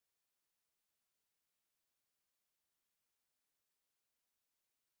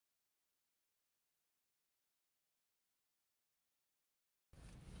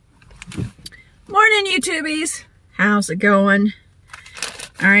Morning, YouTubies. How's it going?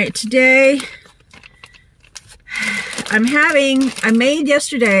 All right, today I made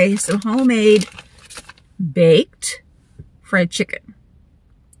yesterday some homemade baked fried chicken.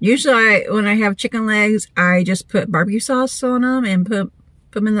 Usually when I have chicken legs, I just put barbecue sauce on them and put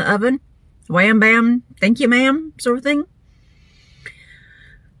them in the oven. Wham bam, thank you ma'am, sort of thing.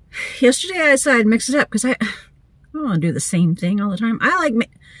 Yesterday I decided to mix it up because I don't want to do the same thing all the time.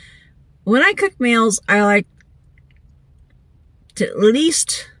 When I cook meals, I like to at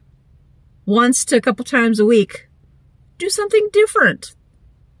least once to a couple times a week do something different.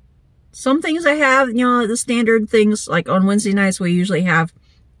 Some things I have, you know, the standard things, like on Wednesday nights we usually have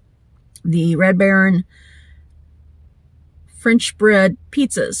the Red Baron French bread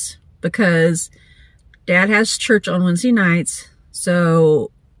pizzas because Dad has church on Wednesday nights, so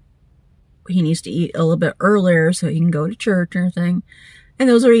he needs to eat a little bit earlier so he can go to church and everything. And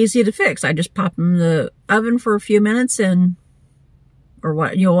those are easy to fix. I just pop them in the oven for a few minutes and, or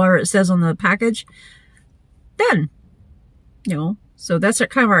what, you know, whatever it says on the package. Done. You know, so that's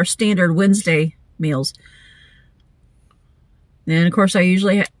kind of our standard Wednesday meals. And of course I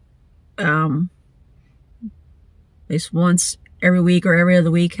usually, at least once every week or every other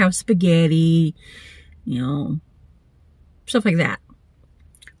week, have spaghetti, you know, stuff like that.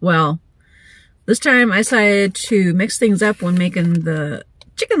 Well, this time I decided to mix things up when making the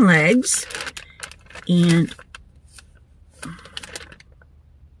chicken legs. And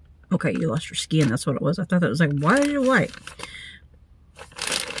okay, you lost your skin. That's what it was. I thought that was like, why did it white?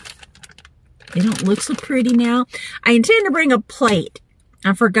 They don't look so pretty now. I intend to bring a plate.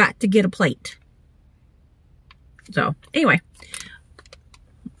 I forgot to get a plate. So anyway,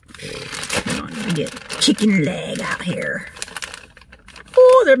 come on, let me get chicken leg out here.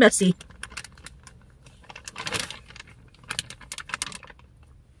 Oh, they're messy.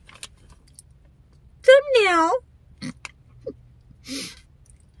 Thumbnail.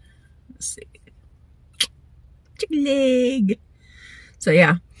 Let's see. Chicken leg. So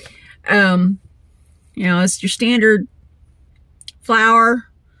yeah. You know, it's your standard flour,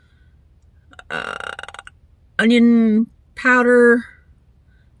 onion powder,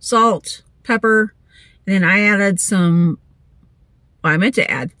 salt, pepper, and then I added some, well, I meant to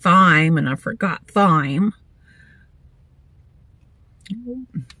add thyme and I forgot thyme.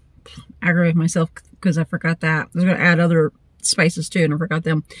 Aggravate myself because I forgot that. I was going to add other spices too and I forgot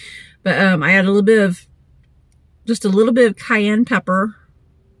them. But I added a little bit of, just a little bit of cayenne pepper.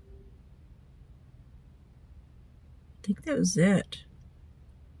 I think that was it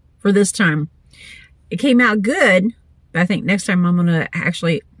for this time. It came out good, but I think next time I'm going to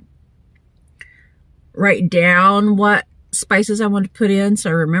actually write down what spices I want to put in so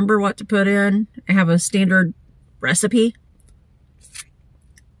I remember what to put in. I have a standard recipe.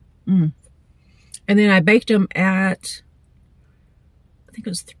 And then I baked them at, I think it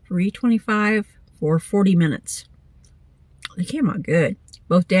was 325 for 40 minutes. They came out good.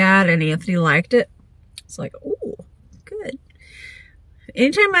 Both Dad and Anthony liked it. It's like, oh, good.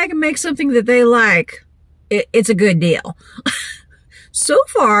 Anytime I can make something that they like, it's a good deal. So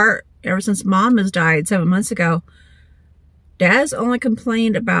far, ever since Mom has died 7 months ago, Dad's only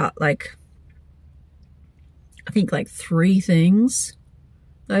complained about like, I think like 3 things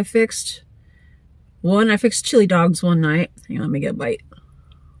that I fixed. One, I fixed chili dogs one night. Hang on, let me get a bite.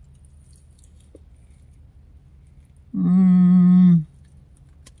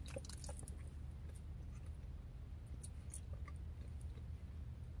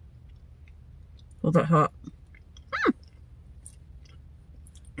 A little bit hot.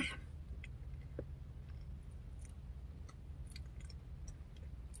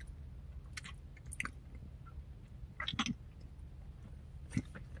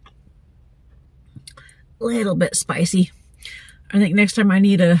 A little bit spicy. I think next time I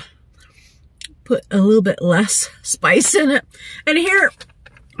need to put a little bit less spice in it. And here,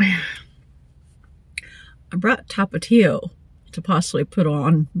 I brought Tapatio to possibly put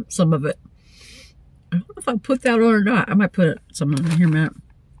on some of it. I don't know if I put that on or not. I might put some on here in a minute.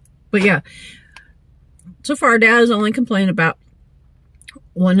 But yeah, so far Dad has only complained about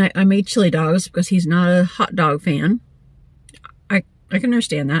one night I made chili dogs because he's not a hot dog fan. I can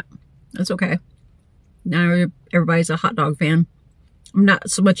understand that. That's okay. Now everybody's a hot dog fan. I'm not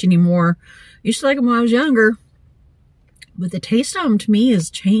so much anymore. Used to like them when I was younger. But the taste of them to me has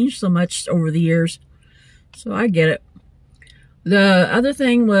changed so much over the years. So I get it. The other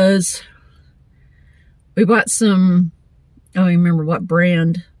thing was we bought some, I don't even remember what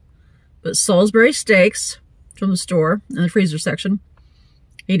brand, but Salisbury steaks from the store in the freezer section.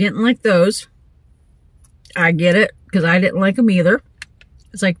 He didn't like those. I get it, because I didn't like them either.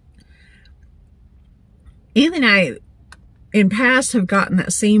 It's like, Anthony and I, in past, have gotten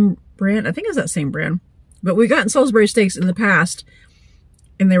that same brand. I think it's that same brand. But we've gotten Salisbury steaks in the past,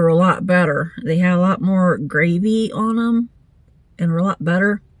 and they were a lot better. They had a lot more gravy on them, and were a lot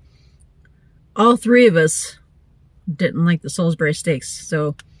better. All three of us didn't like the Salisbury steaks,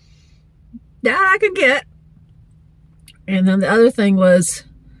 so that I could get. And then the other thing was,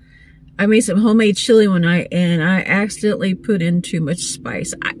 I made some homemade chili one night, and I accidentally put in too much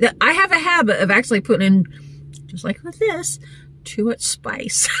spice. I have a habit of actually putting in, just like with this, too much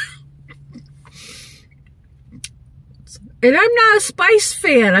spice. And I'm not a spice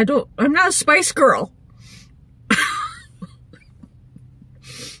fan. I'm not a spice girl.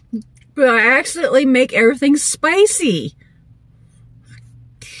 But I accidentally make everything spicy.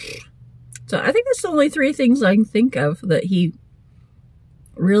 So I think that's the only three things I can think of that he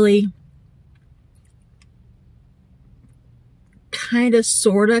really kind of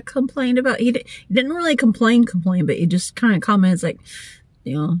sort of complained about. He didn't really complain, but he just kind of comments like,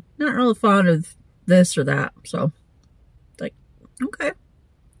 you know, not really fond of this or that. So, like, okay.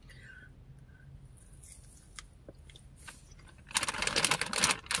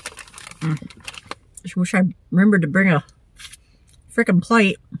 Just wish I remembered to bring a frickin'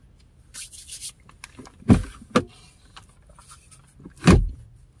 plate.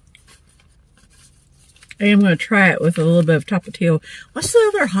 I am going to try it with a little bit of Tapatio. What's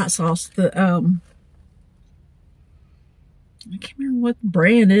the other hot sauce? I can't remember what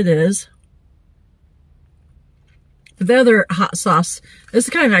brand it is. But the other hot sauce, this is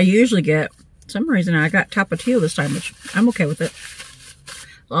the kind I usually get. For some reason I got Tapatio this time, which I'm okay with it.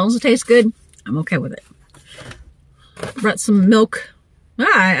 As long as it tastes good, I'm okay with it. Brought some milk.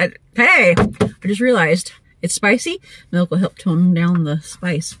 Hey, I just realized it's spicy. Milk will help tone down the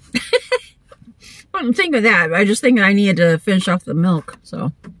spice. I didn't think of that. I just think I needed to finish off the milk,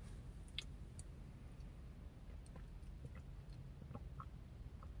 so.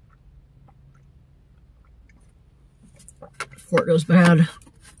 Before it goes bad.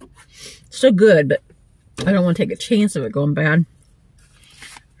 Still good, but I don't want to take a chance of it going bad.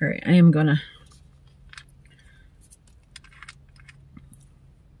 All right, I am gonna.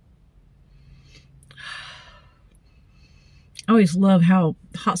 I always love how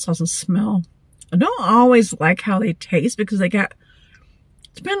hot sauces smell. I don't always like how they taste because they got,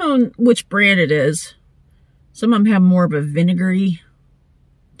 depending on which brand it is, some of them have more of a vinegary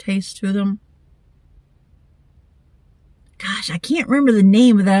taste to them. Gosh, I can't remember the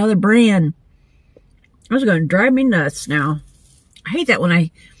name of that other brand. That's going to drive me nuts now. I hate that when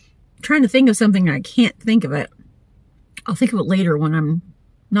I'm trying to think of something and I can't think of it. I'll think of it later when I'm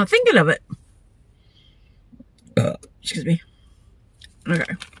not thinking of it. Excuse me.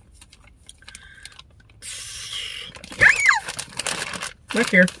 Okay. Back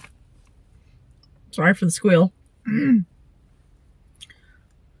here. Sorry for the squeal. Come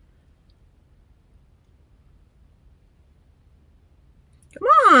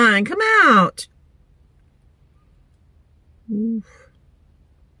on, come out. Oof.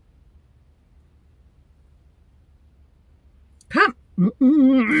 Come.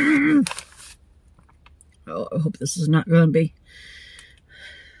 Oh, I hope this is not going to be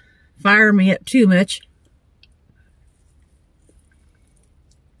fire me up too much.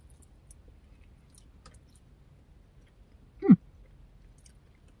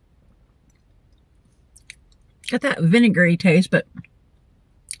 Got that vinegary taste, but at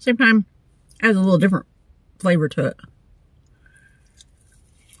the same time, adds a little different flavor to it.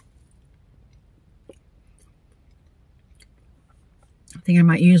 I think I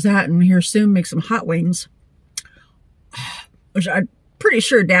might use that and here soon make some hot wings. Which I'm pretty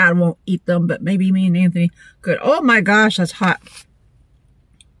sure Dad won't eat them, but maybe me and Anthony could. Oh my gosh, that's hot.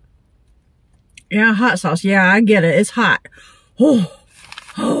 Yeah, hot sauce. Yeah, I get it. It's hot.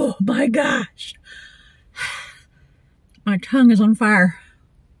 Oh my gosh. My tongue is on fire.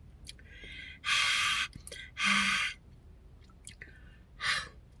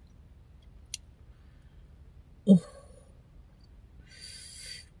 Oh.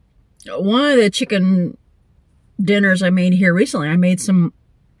 One of the chicken dinners I made here recently, I made some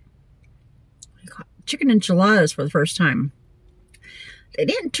chicken enchiladas for the first time. They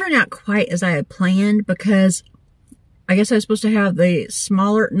didn't turn out quite as I had planned because I guess I was supposed to have the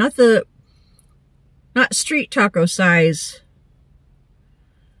smaller, not street taco size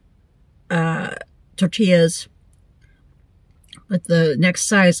tortillas, but the next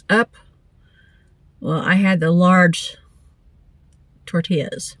size up. Well, I had the large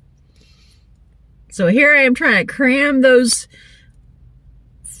tortillas. So here I am trying to cram those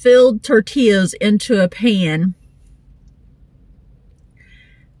filled tortillas into a pan.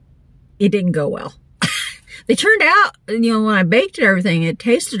 It didn't go well. they turned out, you know, when I baked everything, it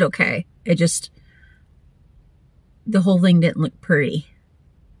tasted okay. It just, the whole thing didn't look pretty.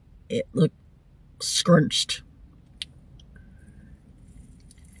 It looked scrunched.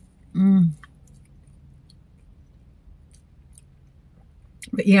 But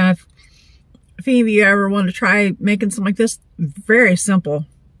yeah, if any of you ever want to try making something like this, very simple.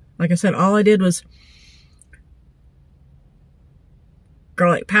 Like I said, all I did was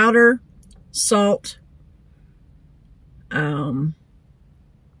garlic powder, salt,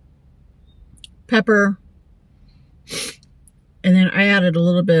 pepper, and then I added a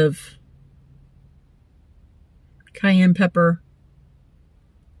little bit of cayenne pepper.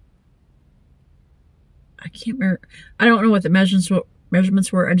 I can't remember. I don't know what the measurements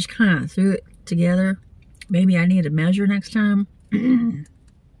were. I just kind of threw it together. Maybe I need to measure next time. That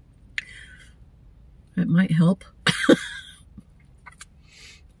might help.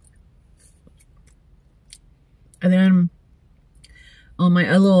 And then on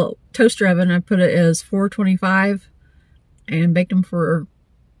my little toaster oven, I put it as 425 and baked them for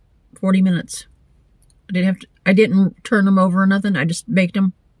 40 minutes. I didn't turn them over or nothing. I just baked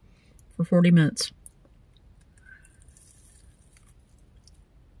them for 40 minutes.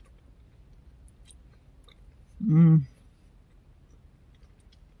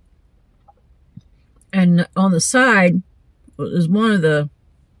 And on the side was one of the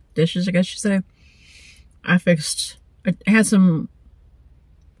dishes, I guess you say. I had some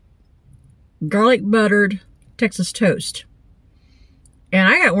garlic buttered Texas toast. And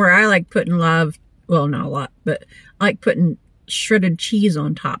I got where I like putting a lot of, well, not a lot, but I like putting shredded cheese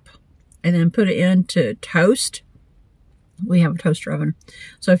on top and then put it into toast. We have a toaster oven.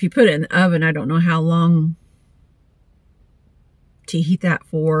 So if you put it in the oven, I don't know how long to heat that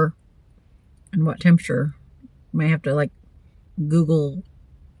for and what temperature. You may have to like Google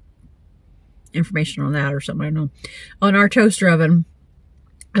information on that or something. I don't know. On our toaster oven,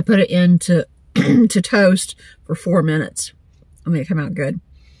 I put it into to toast for 4 minutes. I mean, it come out good.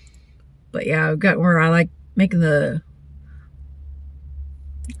 But yeah, I've got where I like making the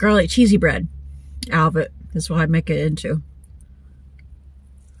garlic cheesy bread out of it. That's what I make it into.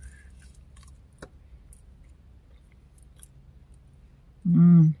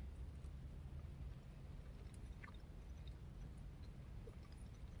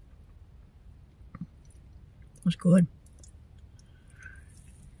 That's good.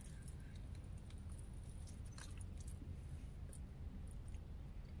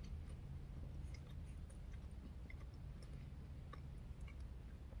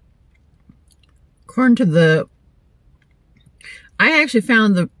 According to I actually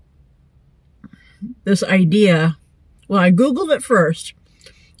found this idea. Well, I Googled it first.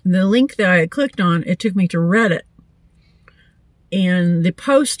 The link that I clicked on, it took me to Reddit. And the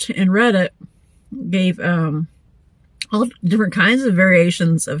post in Reddit gave all different kinds of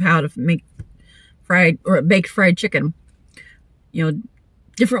variations of how to make baked fried chicken. You know,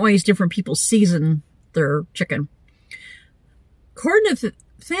 different ways different people season their chicken. According to the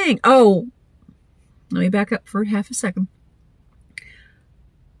thing, let me back up for half a second.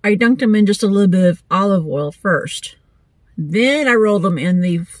 I dunked them in just a little bit of olive oil first. Then I rolled them in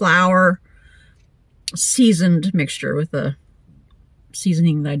the flour seasoned mixture with the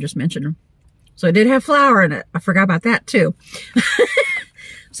seasoning that I just mentioned. So I did have flour in it. I forgot about that too.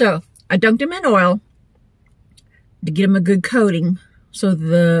 So I dunked them in oil to get them a good coating so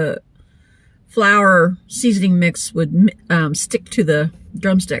the flour seasoning mix would stick to the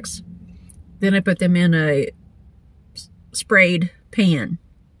drumsticks. Then I put them in a sprayed pan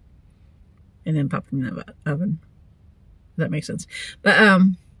and then popped them in the oven. If that makes sense. But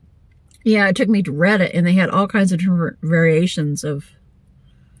yeah, it took me to Reddit and they had all kinds of different variations of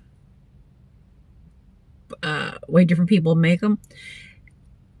way different people make them.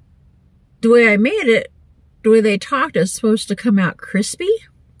 The way I made it, the way they talked, it's supposed to come out crispy,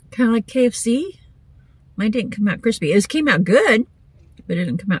 kind of like KFC. Mine didn't come out crispy. It came out good, but it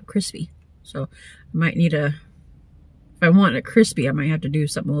didn't come out crispy. So I might need if I want it crispy, I might have to do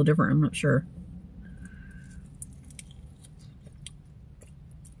something a little different. I'm not sure.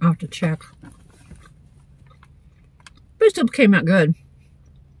 I'll have to check. But it still came out good.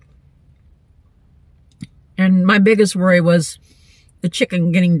 And my biggest worry was the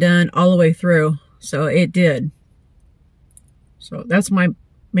chicken getting done all the way through. So it did. So that's my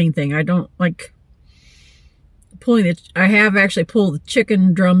main thing. I don't like pulling it. I have actually pulled the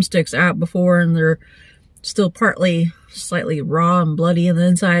chicken drumsticks out before and they're still slightly raw and bloody on the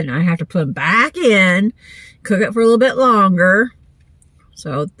inside. And I have to put them back in, cook it for a little bit longer.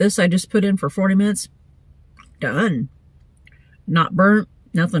 So this I just put in for 40 minutes. Done. Not burnt.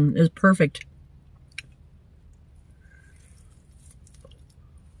 Nothing. Is perfect.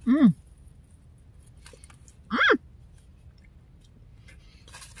 Mm.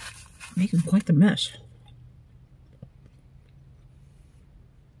 Making quite the mess.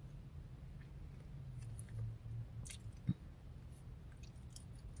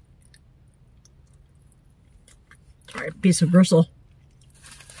 All right, piece of bristle.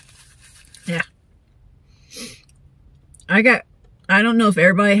 Yeah. I don't know if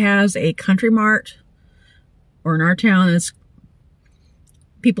everybody has a Country Mart, or in our town it's,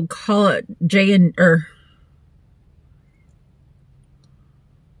 people call it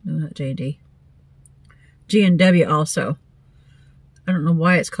not J&D. G&W also. I don't know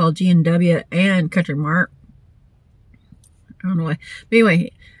why it's called G&W and Country Mart. I don't know why. But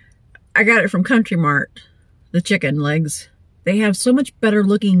anyway, I got it from Country Mart, the chicken legs. They have so much better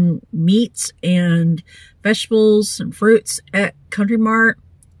looking meats and vegetables and fruits at Country Mart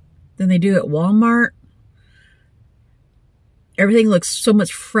than they do at Walmart. Everything looks so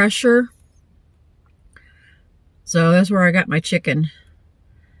much fresher. So that's where I got my chicken.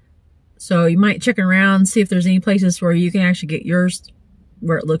 So you might check around, see if there's any places where you can actually get yours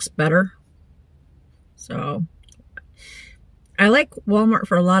where it looks better. So I like Walmart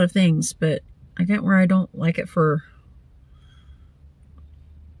for a lot of things, but I get where I don't like it for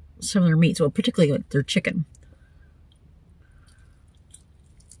some of their meats, well, particularly with their chicken.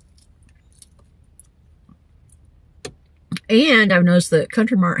 And I've noticed that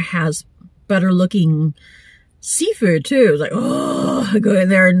Country Mart has better looking seafood too. It's like, oh, I go in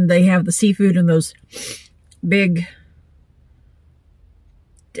there and they have the seafood in those big,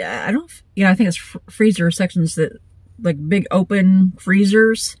 I think it's freezer sections, that like big open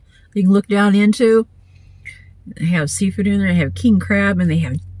freezers you can look down into. They have seafood in there. They have king crab and they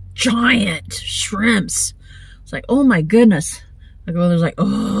have giant shrimps. It's like, oh my goodness. I go there's like,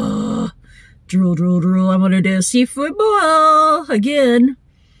 oh, drool, drool, drool. I want to do a seafood boil again.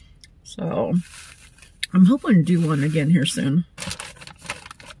 So I'm hoping to do one again here soon.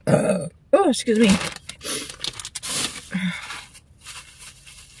 Oh, excuse me.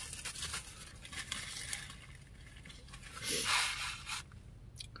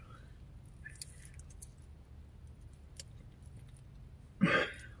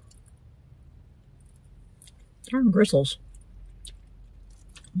 Darn bristles.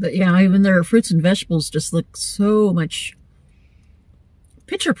 But yeah, even their fruits and vegetables just look so much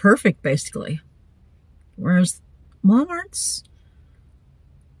picture perfect, basically. Whereas Walmart's,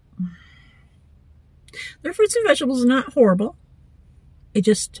 their fruits and vegetables are not horrible. It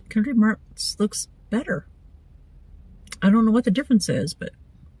just, Country Mart's looks better. I don't know what the difference is, but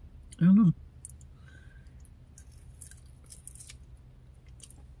I don't know.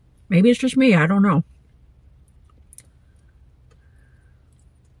 Maybe it's just me. I don't know.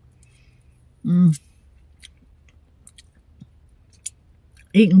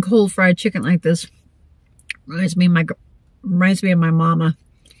 Eating cold fried chicken like this reminds me of my mama.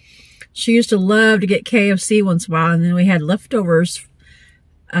 She used to love to get KFC once in a while, and then we had leftovers.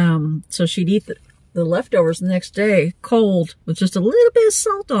 So she'd eat the leftovers the next day cold with just a little bit of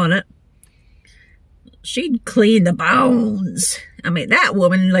salt on it. She'd clean the bones. I mean, that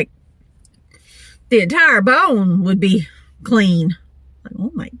woman, like, the entire bone would be clean. Like,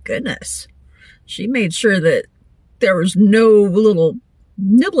 oh my goodness. She made sure that there was no little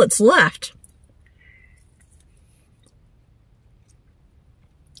niblets left.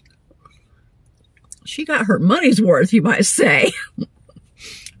 She got her money's worth, you might say.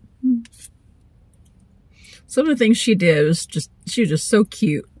 Some of the things she did was just, she was just so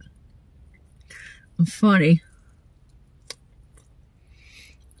cute and funny.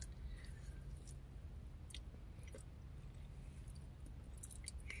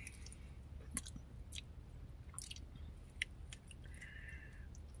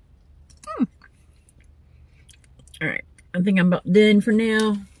 All right, I think I'm about done for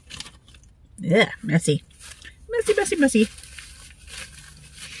now. Yeah, messy. Messy, messy, messy.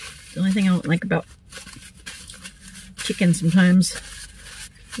 The only thing I don't like about chicken sometimes,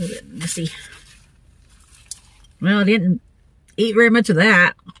 a little bit messy. Well, I didn't eat very much of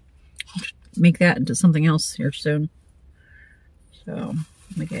that. Make that into something else here soon. So,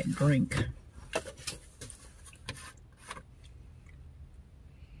 make that drink.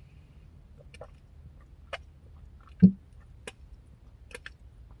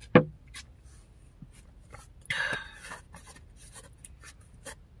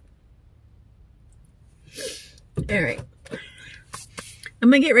 Alright, I'm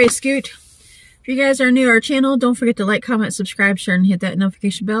going to get ready to scoot. If you guys are new to our channel, don't forget to like, comment, subscribe, share, and hit that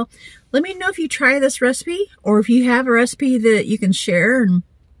notification bell. Let me know if you try this recipe, or if you have a recipe that you can share and,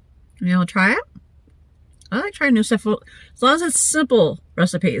 try it. I like trying new stuff as long as it's simple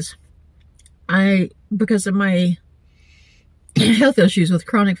recipes. Because of my health issues with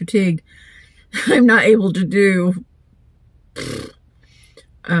chronic fatigue, I'm not able to do,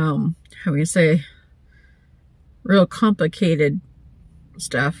 how do you say, real complicated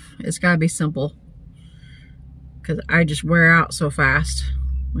stuff. It's gotta be simple, because I just wear out so fast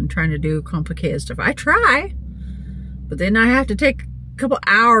when trying to do complicated stuff. I try, but then I have to take a couple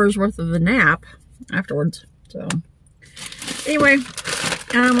hours worth of a nap afterwards. So anyway,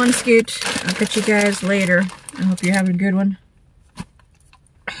 I'm on scoot. I'll catch you guys later. I hope you're having a good one.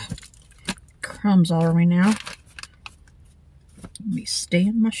 Crumbs all over me now. Let me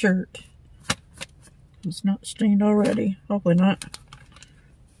stain my shirt. It's not stained already. Hopefully not.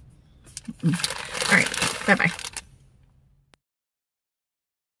 All right. Bye-bye.